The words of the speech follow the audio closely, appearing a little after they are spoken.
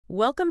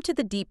Welcome to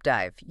the Deep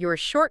Dive, your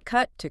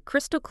shortcut to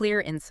crystal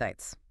clear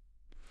insights.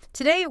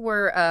 Today,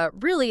 we're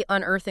really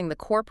unearthing the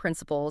core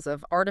principles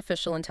of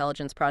artificial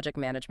intelligence project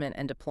management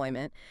and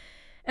deployment.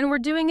 And we're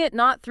doing it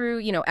not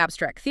through,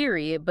 abstract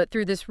theory, but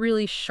through this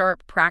really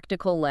sharp,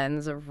 practical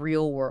lens of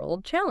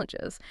real-world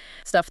challenges.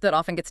 Stuff that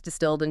often gets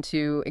distilled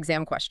into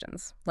exam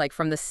questions, like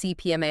from the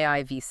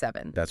CPMAI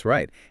V7. That's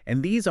right.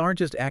 And these aren't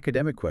just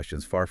academic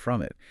questions, far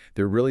from it.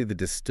 They're really the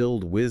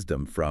distilled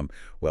wisdom from,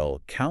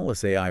 well,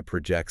 countless AI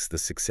projects, the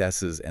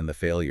successes and the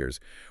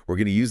failures. We're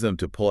going to use them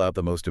to pull out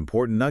the most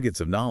important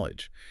nuggets of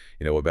knowledge,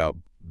 about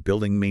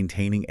building,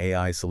 maintaining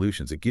AI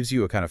solutions. It gives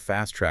you a kind of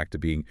fast track to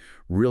being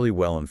really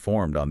well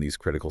informed on these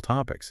critical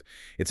topics.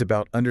 It's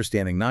about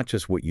understanding not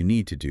just what you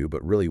need to do,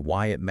 but really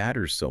why it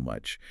matters so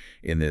much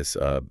in this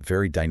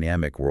very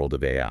dynamic world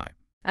of AI.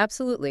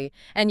 Absolutely.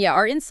 And yeah,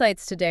 our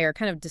insights today are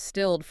kind of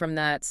distilled from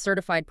that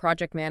Certified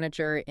Project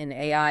Manager in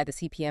AI, the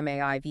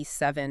CPMAI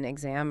V7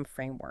 exam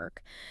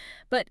framework.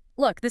 But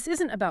look, this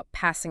isn't about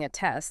passing a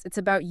test. It's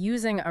about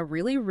using a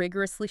really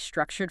rigorously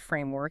structured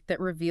framework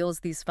that reveals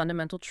these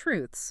fundamental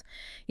truths,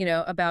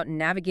 about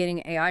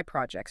navigating AI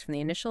projects from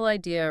the initial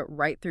idea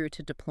right through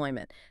to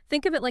deployment.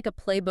 Think of it like a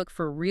playbook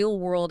for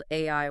real-world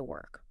AI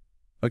work.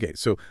 Okay,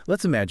 so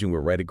let's imagine we're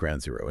right at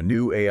ground zero, a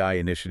new AI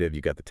initiative. You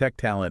got the tech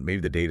talent,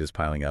 maybe the data's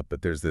piling up,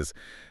 but there's this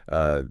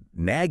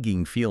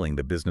nagging feeling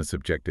the business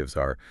objectives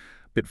are a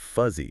bit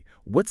fuzzy.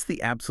 What's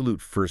the absolute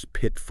first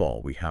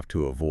pitfall we have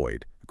to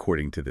avoid,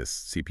 according to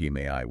this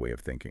CPMAI way of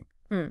thinking?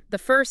 The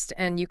first,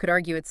 and you could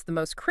argue it's the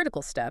most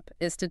critical step,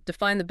 is to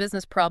define the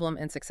business problem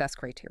and success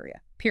criteria,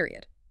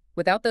 period.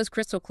 Without those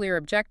crystal clear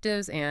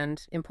objectives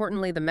and,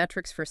 importantly, the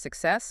metrics for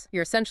success,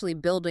 you're essentially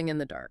building in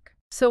the dark.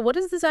 So what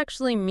does this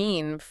actually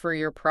mean for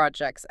your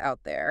projects out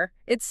there?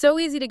 It's so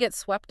easy to get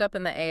swept up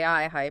in the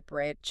AI hype,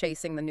 right?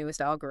 Chasing the newest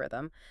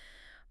algorithm.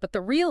 But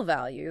the real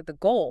value, the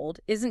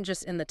gold, isn't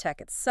just in the tech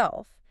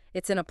itself.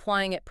 It's in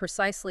applying it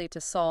precisely to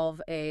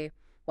solve a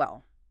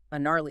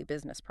gnarly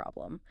business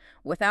problem.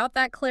 Without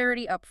that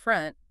clarity up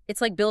front, it's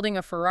like building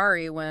a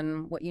Ferrari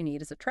when what you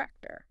need is a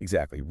tractor.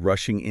 Exactly.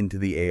 Rushing into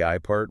the AI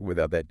part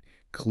without that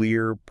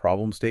clear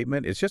problem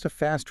statement, it's just a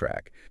fast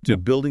track to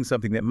building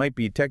something that might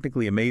be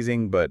technically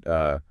amazing, but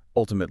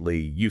ultimately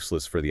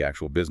useless for the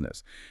actual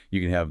business.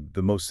 You can have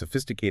the most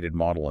sophisticated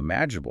model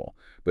imaginable,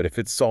 but if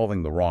it's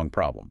solving the wrong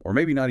problem, or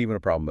maybe not even a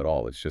problem at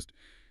all, it's just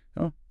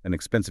an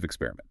expensive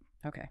experiment.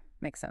 Okay,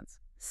 makes sense.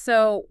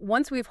 So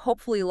once we've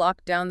hopefully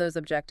locked down those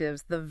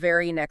objectives, the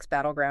very next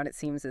battleground, it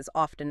seems, is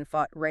often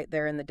fought right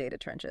there in the data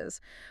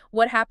trenches.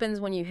 What happens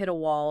when you hit a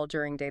wall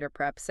during data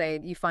prep? Say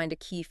you find a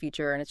key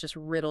feature and it's just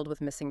riddled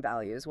with missing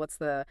values. What's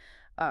the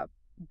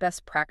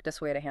best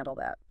practice way to handle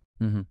that?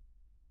 hmm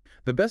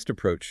The best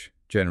approach,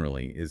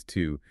 generally, is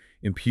to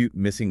impute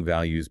missing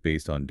values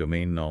based on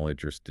domain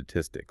knowledge or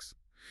statistics.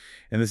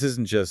 And this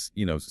isn't just,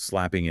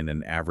 slapping in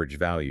an average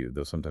value,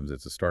 though sometimes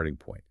it's a starting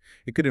point.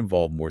 It could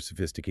involve more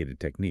sophisticated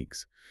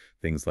techniques,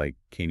 things like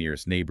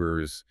k-nearest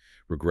neighbors,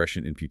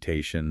 regression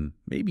imputation,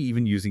 maybe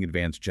even using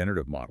advanced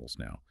generative models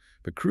now.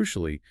 But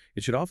crucially,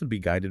 it should often be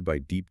guided by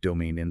deep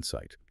domain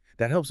insight.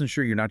 That helps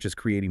ensure you're not just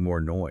creating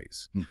more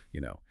noise.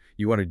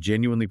 You want to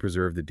genuinely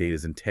preserve the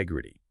data's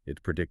integrity,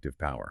 its predictive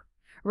power.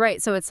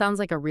 Right, so it sounds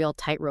like a real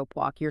tightrope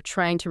walk. You're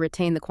trying to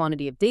retain the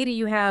quantity of data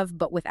you have,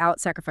 but without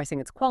sacrificing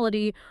its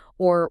quality,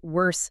 or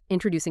worse,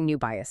 introducing new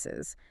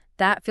biases.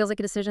 That feels like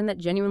a decision that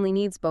genuinely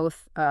needs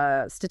both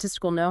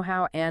statistical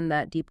know-how and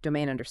that deep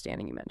domain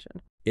understanding you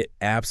mentioned. It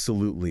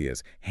absolutely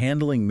is.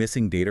 Handling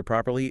missing data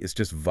properly is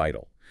just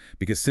vital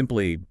because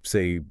simply,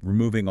 say,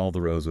 removing all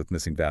the rows with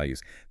missing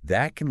values,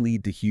 that can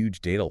lead to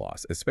huge data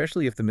loss,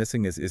 especially if the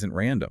missingness isn't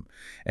random.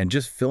 And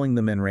just filling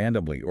them in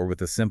randomly or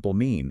with a simple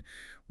mean,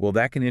 well,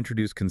 that can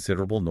introduce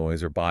considerable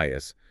noise or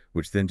bias,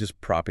 which then just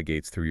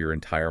propagates through your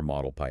entire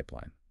model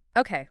pipeline.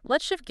 Okay,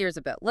 let's shift gears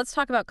a bit. Let's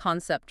talk about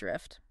concept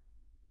drift.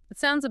 It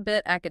sounds a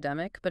bit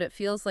academic, but it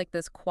feels like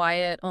this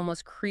quiet,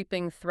 almost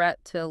creeping threat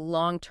to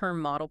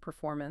long-term model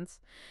performance.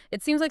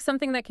 It seems like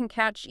something that can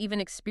catch even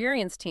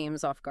experienced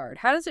teams off guard.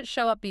 How does it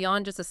show up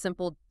beyond just a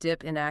simple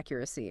dip in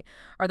accuracy?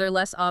 Are there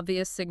less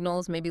obvious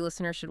signals maybe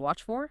listeners should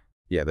watch for?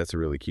 Yeah, that's a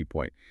really key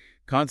point.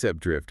 Concept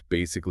drift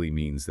basically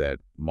means that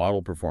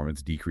model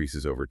performance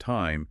decreases over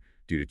time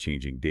due to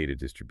changing data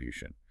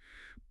distribution.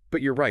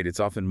 But you're right, it's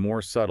often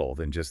more subtle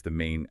than just the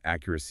main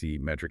accuracy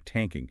metric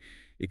tanking.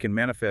 It can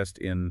manifest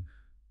in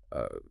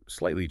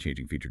slightly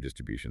changing feature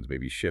distributions,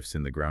 maybe shifts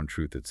in the ground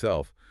truth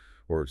itself,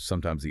 or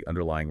sometimes the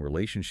underlying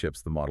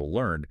relationships the model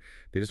learned,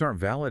 they just aren't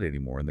valid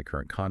anymore in the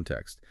current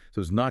context.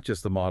 So it's not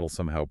just the model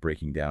somehow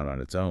breaking down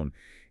on its own.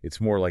 It's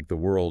more like the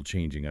world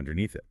changing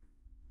underneath it.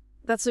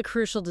 That's a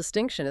crucial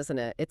distinction, isn't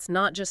it? It's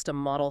not just a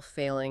model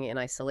failing in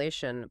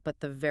isolation, but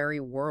the very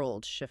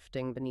world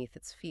shifting beneath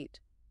its feet.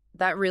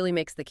 That really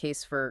makes the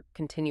case for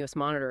continuous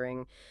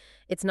monitoring.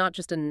 It's not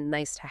just a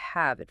nice to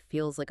have. It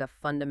feels like a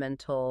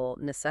fundamental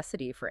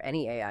necessity for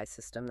any AI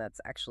system that's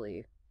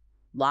actually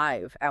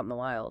live out in the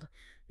wild.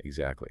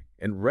 Exactly.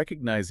 And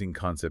recognizing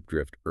concept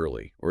drift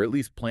early, or at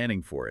least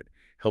planning for it,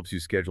 helps you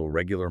schedule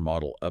regular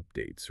model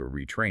updates or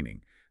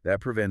retraining. That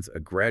prevents a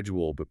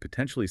gradual but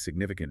potentially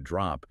significant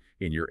drop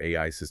in your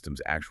AI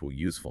system's actual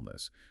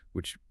usefulness,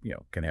 which,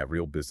 can have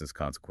real business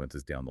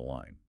consequences down the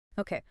line.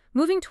 Okay,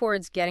 moving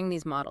towards getting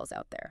these models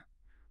out there.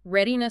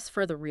 Readiness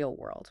for the real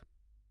world.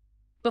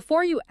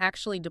 Before you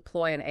actually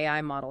deploy an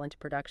AI model into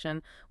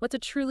production, what's a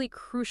truly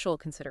crucial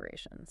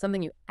consideration?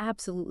 Something you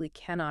absolutely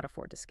cannot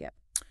afford to skip.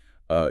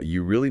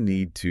 You really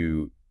need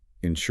to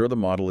ensure the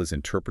model is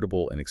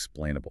interpretable and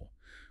explainable.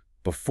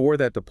 Before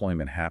that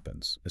deployment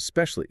happens,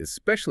 especially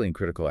in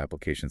critical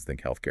applications,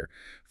 think healthcare,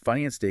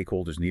 finance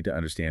stakeholders need to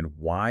understand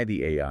why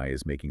the AI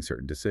is making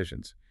certain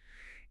decisions.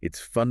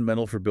 It's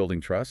fundamental for building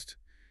trust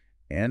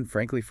and,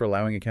 frankly, for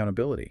allowing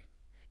accountability.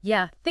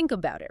 Yeah, think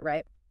about it,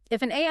 right?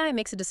 If an AI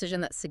makes a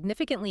decision that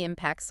significantly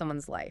impacts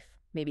someone's life,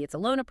 maybe it's a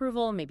loan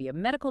approval, maybe a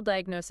medical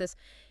diagnosis,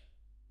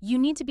 you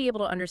need to be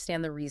able to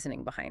understand the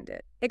reasoning behind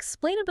it.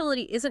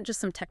 Explainability isn't just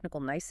some technical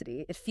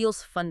nicety, it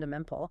feels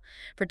fundamental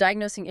for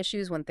diagnosing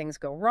issues when things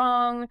go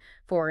wrong,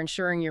 for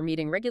ensuring you're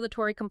meeting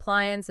regulatory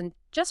compliance, and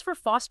just for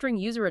fostering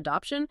user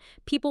adoption.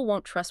 People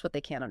won't trust what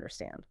they can't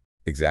understand.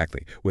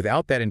 Exactly.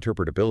 Without that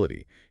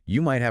interpretability,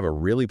 you might have a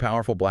really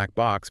powerful black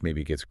box, maybe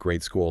it gets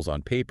great scores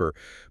on paper,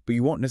 but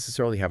you won't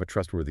necessarily have a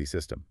trustworthy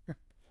system.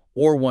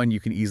 Or one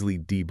you can easily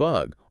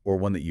debug, or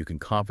one that you can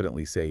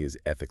confidently say is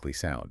ethically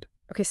sound.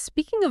 Okay,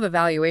 speaking of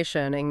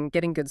evaluation and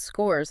getting good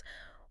scores,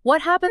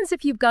 what happens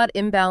if you've got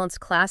imbalanced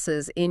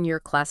classes in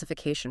your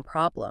classification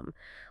problem?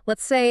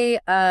 Let's say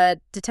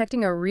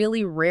detecting a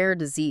really rare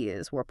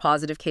disease where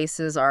positive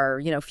cases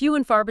are, few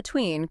and far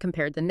between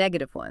compared to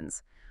negative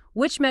ones.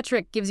 Which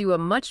metric gives you a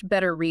much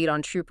better read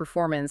on true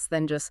performance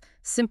than just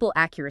simple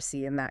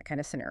accuracy in that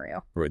kind of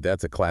scenario? Right,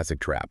 that's a classic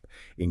trap.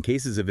 In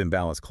cases of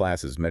imbalanced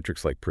classes,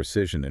 metrics like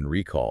precision and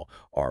recall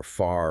are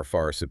far,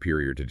 far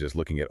superior to just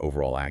looking at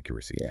overall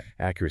accuracy. Yeah.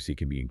 Accuracy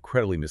can be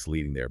incredibly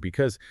misleading there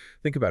because,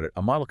 think about it,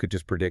 a model could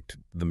just predict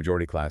the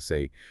majority class,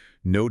 say,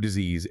 no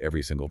disease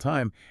every single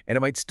time, and it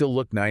might still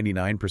look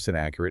 99%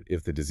 accurate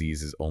if the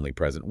disease is only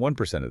present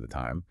 1% of the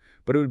time,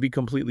 but it would be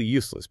completely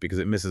useless because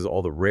it misses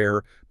all the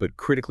rare but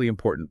critically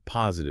important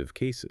positive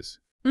cases.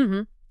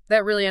 Mm-hmm.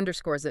 That really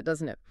underscores it,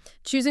 doesn't it?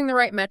 Choosing the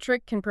right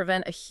metric can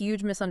prevent a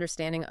huge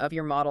misunderstanding of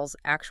your model's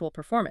actual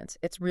performance,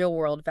 its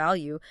real-world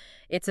value.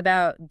 It's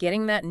about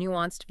getting that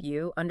nuanced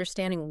view,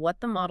 understanding what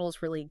the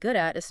model's really good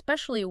at,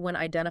 especially when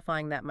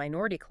identifying that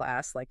minority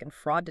class, like in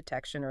fraud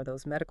detection or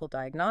those medical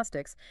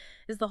diagnostics,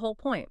 is the whole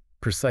point.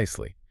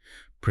 Precisely.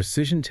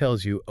 Precision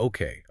tells you,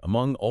 okay,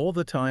 among all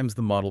the times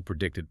the model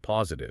predicted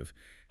positive,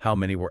 how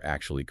many were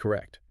actually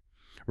correct.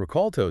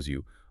 Recall tells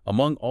you,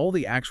 among all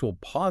the actual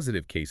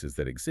positive cases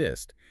that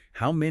exist,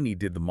 how many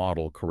did the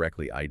model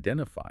correctly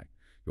identify?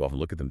 You often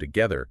look at them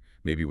together,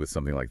 maybe with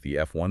something like the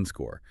F1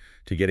 score,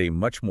 to get a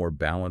much more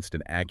balanced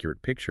and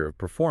accurate picture of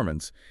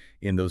performance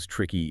in those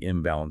tricky,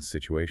 imbalanced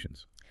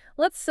situations.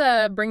 Let's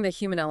bring the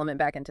human element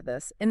back into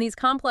this. In these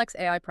complex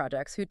AI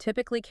projects, who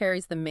typically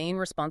carries the main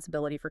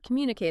responsibility for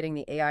communicating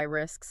the AI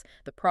risks,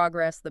 the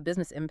progress, the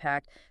business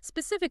impact,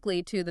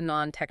 specifically to the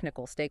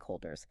non-technical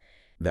stakeholders?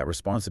 That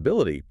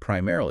responsibility,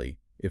 primarily,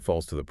 it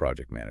falls to the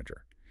project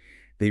manager.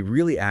 They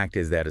really act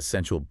as that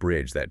essential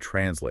bridge, that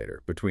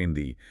translator between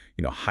the,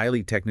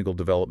 highly technical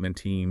development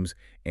teams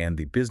and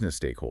the business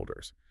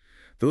stakeholders.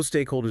 Those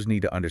stakeholders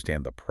need to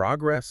understand the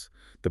progress,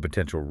 the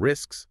potential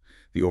risks,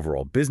 the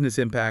overall business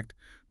impact,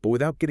 but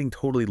without getting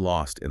totally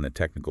lost in the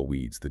technical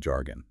weeds, the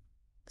jargon.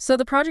 So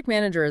the project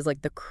manager is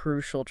like the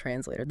crucial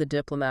translator, the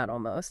diplomat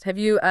almost. Have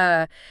you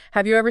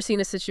ever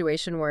seen a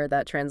situation where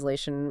that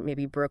translation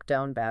maybe broke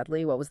down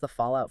badly? What was the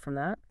fallout from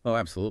that? Oh,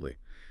 absolutely.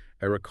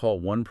 I recall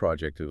one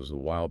project, it was a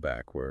while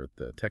back, where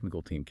the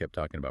technical team kept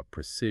talking about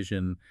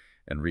precision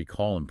and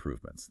recall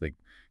improvements. They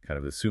kind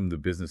of assumed the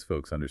business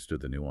folks understood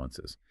the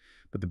nuances.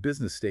 But the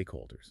business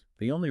stakeholders,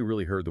 they only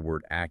really heard the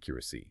word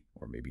accuracy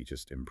or maybe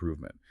just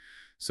improvement.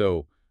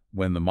 So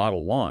when the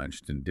model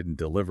launched and didn't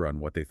deliver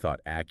on what they thought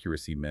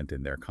accuracy meant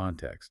in their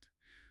context,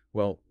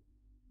 well,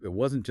 it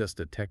wasn't just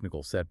a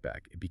technical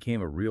setback. It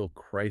became a real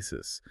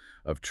crisis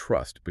of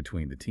trust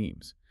between the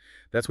teams.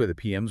 That's why the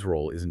PM's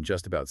role isn't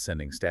just about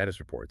sending status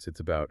reports. It's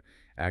about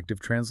active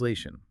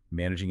translation,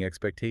 managing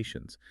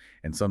expectations,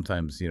 and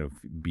sometimes,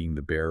 being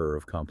the bearer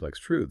of complex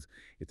truths.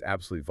 It's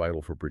absolutely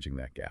vital for bridging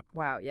that gap.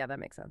 Wow, yeah, that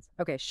makes sense.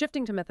 Okay,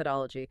 shifting to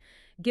methodology.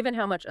 Given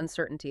how much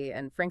uncertainty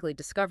and, frankly,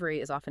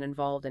 discovery is often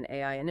involved in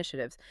AI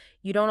initiatives,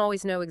 you don't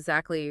always know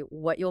exactly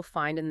what you'll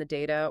find in the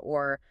data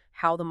or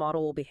how the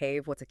model will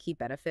behave. What's a key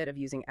benefit of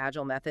using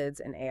agile methods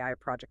in AI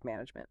project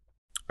management?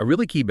 A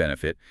really key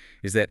benefit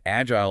is that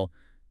Agile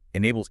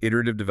enables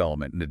iterative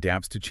development and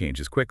adapts to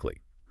changes quickly.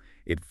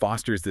 It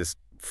fosters this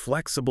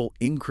flexible,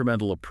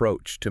 incremental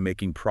approach to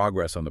making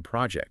progress on the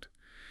project.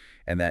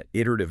 And that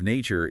iterative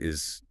nature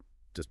is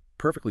just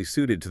perfectly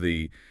suited to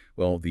the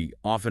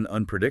often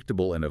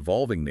unpredictable and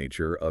evolving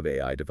nature of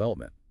AI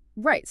development.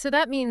 Right, so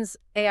that means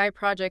AI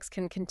projects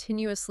can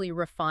continuously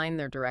refine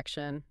their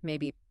direction,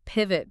 maybe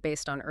pivot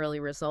based on early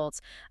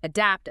results,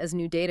 adapt as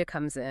new data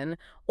comes in,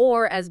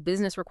 or as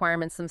business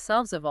requirements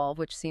themselves evolve,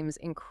 which seems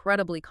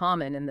incredibly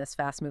common in this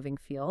fast-moving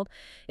field.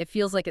 It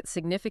feels like it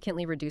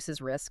significantly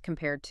reduces risk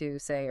compared to,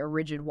 say, a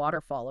rigid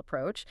waterfall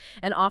approach,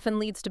 and often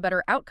leads to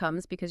better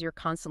outcomes because you're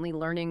constantly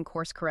learning,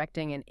 course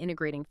correcting, and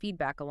integrating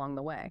feedback along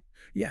the way.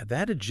 Yeah,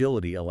 that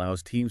agility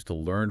allows teams to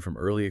learn from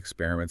early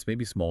experiments,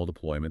 maybe small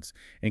deployments,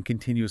 and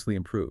continuously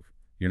improve.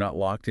 You're not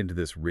locked into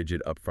this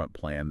rigid upfront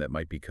plan that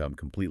might become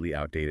completely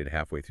outdated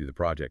halfway through the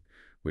project,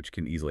 which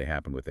can easily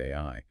happen with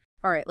AI.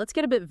 All right, let's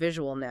get a bit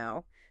visual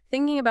now.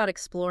 Thinking about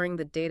exploring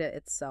the data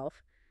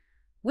itself,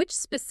 which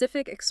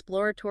specific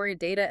exploratory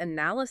data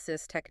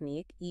analysis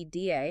technique,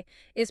 EDA,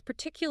 is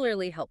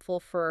particularly helpful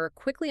for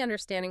quickly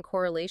understanding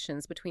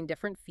correlations between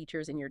different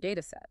features in your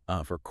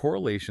dataset? For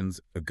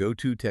correlations, a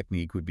go-to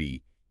technique would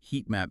be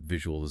heat map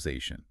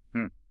visualization.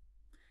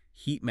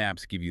 Heat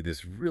maps give you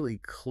this really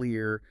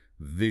clear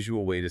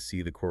visual way to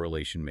see the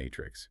correlation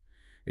matrix.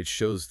 It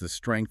shows the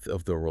strength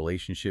of the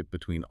relationship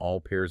between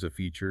all pairs of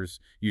features,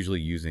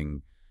 usually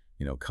using,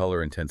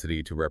 color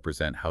intensity to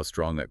represent how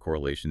strong that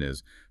correlation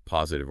is,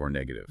 positive or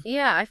negative.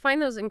 Yeah, I find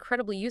those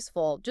incredibly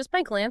useful. Just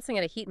by glancing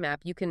at a heat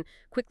map, you can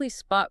quickly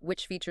spot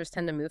which features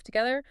tend to move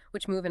together,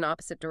 which move in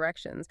opposite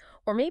directions,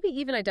 or maybe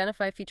even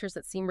identify features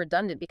that seem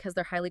redundant because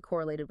they're highly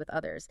correlated with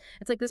others.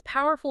 It's like this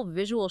powerful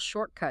visual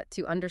shortcut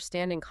to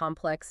understanding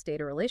complex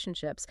data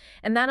relationships,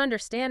 and that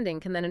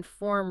understanding can then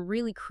inform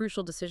really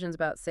crucial decisions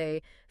about,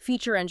 say,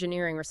 feature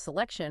engineering or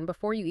selection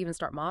before you even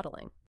start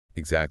modeling.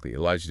 Exactly. It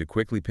allows you to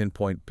quickly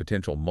pinpoint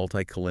potential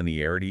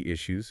multicollinearity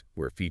issues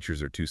where features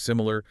are too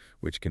similar,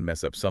 which can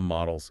mess up some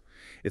models.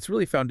 It's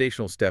really a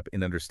foundational step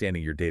in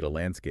understanding your data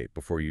landscape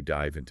before you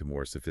dive into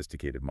more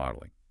sophisticated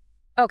modeling.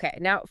 Okay,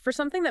 now for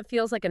something that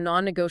feels like a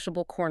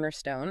non-negotiable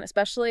cornerstone,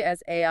 especially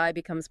as AI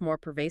becomes more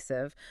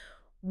pervasive,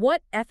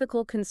 what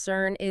ethical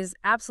concern is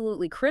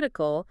absolutely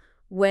critical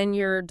when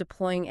you're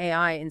deploying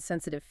AI in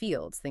sensitive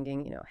fields,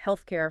 thinking,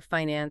 healthcare,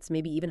 finance,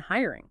 maybe even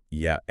hiring?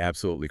 Yeah,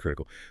 absolutely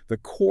critical. The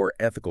core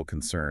ethical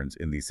concerns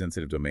in these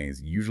sensitive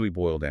domains usually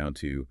boil down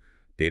to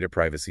data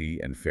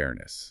privacy and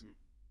fairness.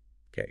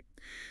 Okay.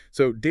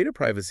 So data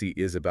privacy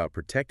is about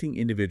protecting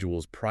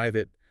individuals'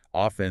 private,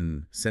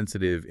 often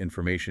sensitive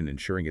information,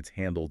 ensuring it's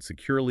handled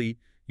securely,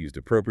 used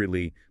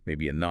appropriately,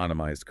 maybe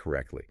anonymized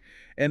correctly.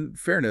 And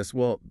fairness,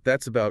 well,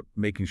 that's about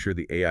making sure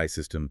the AI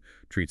system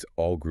treats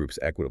all groups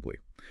equitably.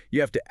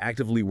 You have to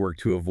actively work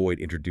to avoid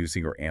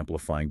introducing or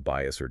amplifying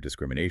bias or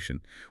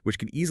discrimination, which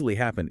can easily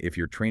happen if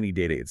your training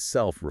data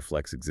itself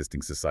reflects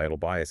existing societal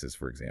biases,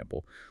 for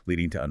example,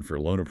 leading to unfair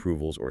loan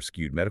approvals or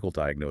skewed medical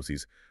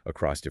diagnoses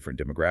across different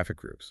demographic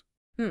groups.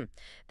 Hmm.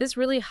 This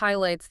really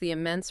highlights the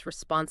immense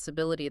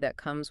responsibility that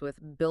comes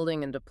with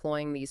building and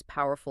deploying these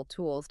powerful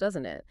tools,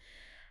 doesn't it?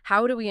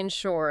 How do we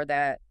ensure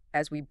that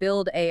as we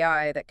build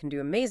AI that can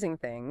do amazing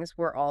things,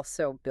 we're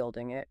also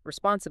building it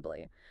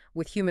responsibly,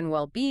 with human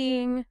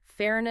well-being,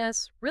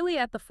 fairness, really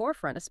at the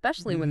forefront,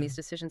 especially when these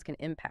decisions can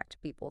impact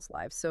people's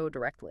lives so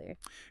directly?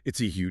 It's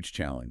a huge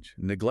challenge.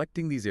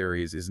 Neglecting these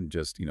areas isn't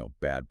just,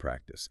 bad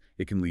practice.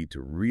 It can lead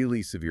to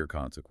really severe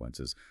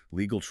consequences,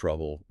 legal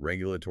trouble,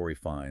 regulatory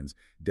fines,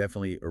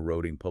 definitely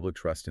eroding public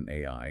trust in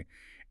AI,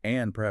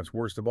 and perhaps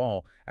worst of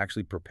all,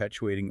 actually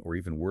perpetuating or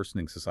even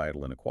worsening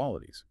societal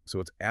inequalities.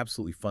 So it's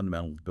absolutely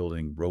fundamental to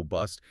building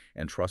robust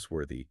and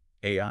trustworthy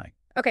AI.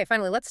 Okay,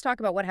 finally, let's talk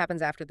about what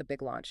happens after the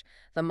big launch.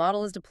 The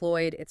model is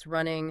deployed, it's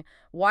running.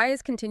 Why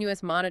is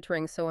continuous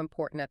monitoring so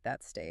important at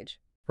that stage?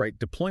 Right?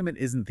 Deployment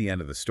isn't the end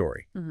of the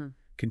story. Hmm.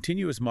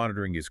 Continuous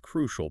monitoring is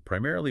crucial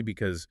primarily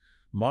because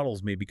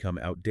models may become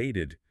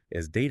outdated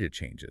as data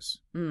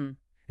changes. Mm.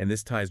 And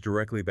this ties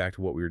directly back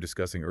to what we were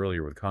discussing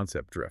earlier with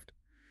concept drift.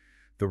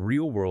 The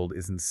real world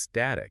isn't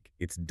static,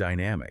 it's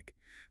dynamic.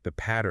 The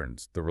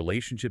patterns, the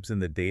relationships in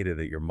the data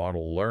that your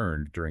model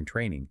learned during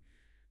training,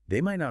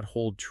 they might not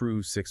hold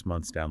true 6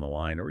 months down the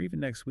line or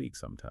even next week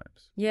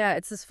sometimes. Yeah,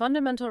 it's this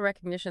fundamental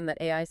recognition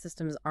that AI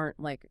systems aren't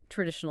like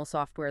traditional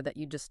software that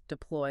you just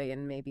deploy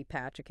and maybe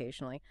patch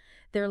occasionally.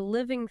 They're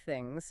living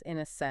things, in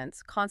a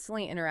sense,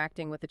 constantly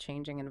interacting with a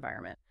changing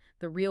environment.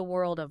 The real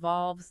world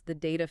evolves, the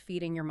data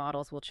feeding your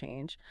models will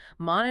change.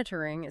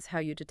 Monitoring is how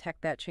you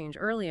detect that change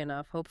early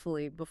enough,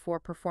 hopefully before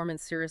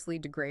performance seriously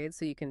degrades,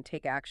 so you can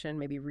take action,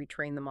 maybe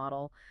retrain the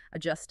model,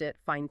 adjust it,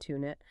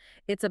 fine-tune it.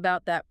 It's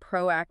about that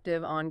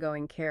proactive,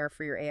 ongoing care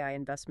for your AI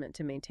investment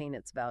to maintain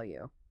its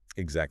value.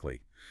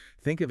 Exactly.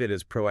 Think of it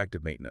as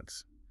proactive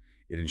maintenance.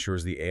 It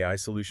ensures the AI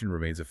solution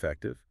remains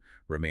effective,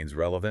 remains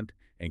relevant,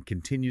 and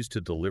continues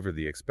to deliver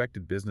the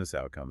expected business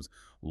outcomes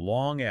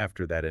long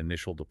after that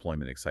initial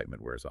deployment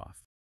excitement wears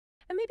off.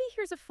 And maybe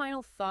here's a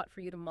final thought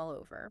for you to mull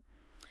over.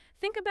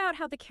 Think about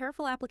how the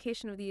careful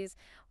application of these,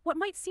 what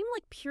might seem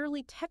like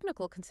purely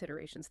technical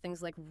considerations,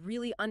 things like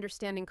really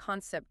understanding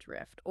concept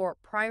drift or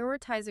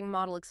prioritizing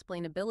model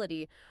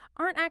explainability,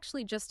 aren't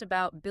actually just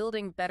about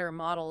building better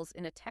models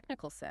in a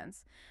technical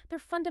sense. They're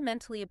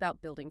fundamentally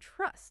about building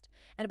trust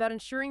and about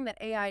ensuring that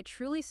AI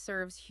truly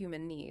serves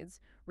human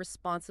needs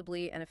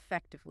responsibly and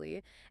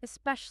effectively,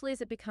 especially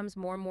as it becomes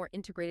more and more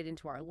integrated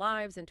into our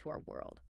lives and to our world.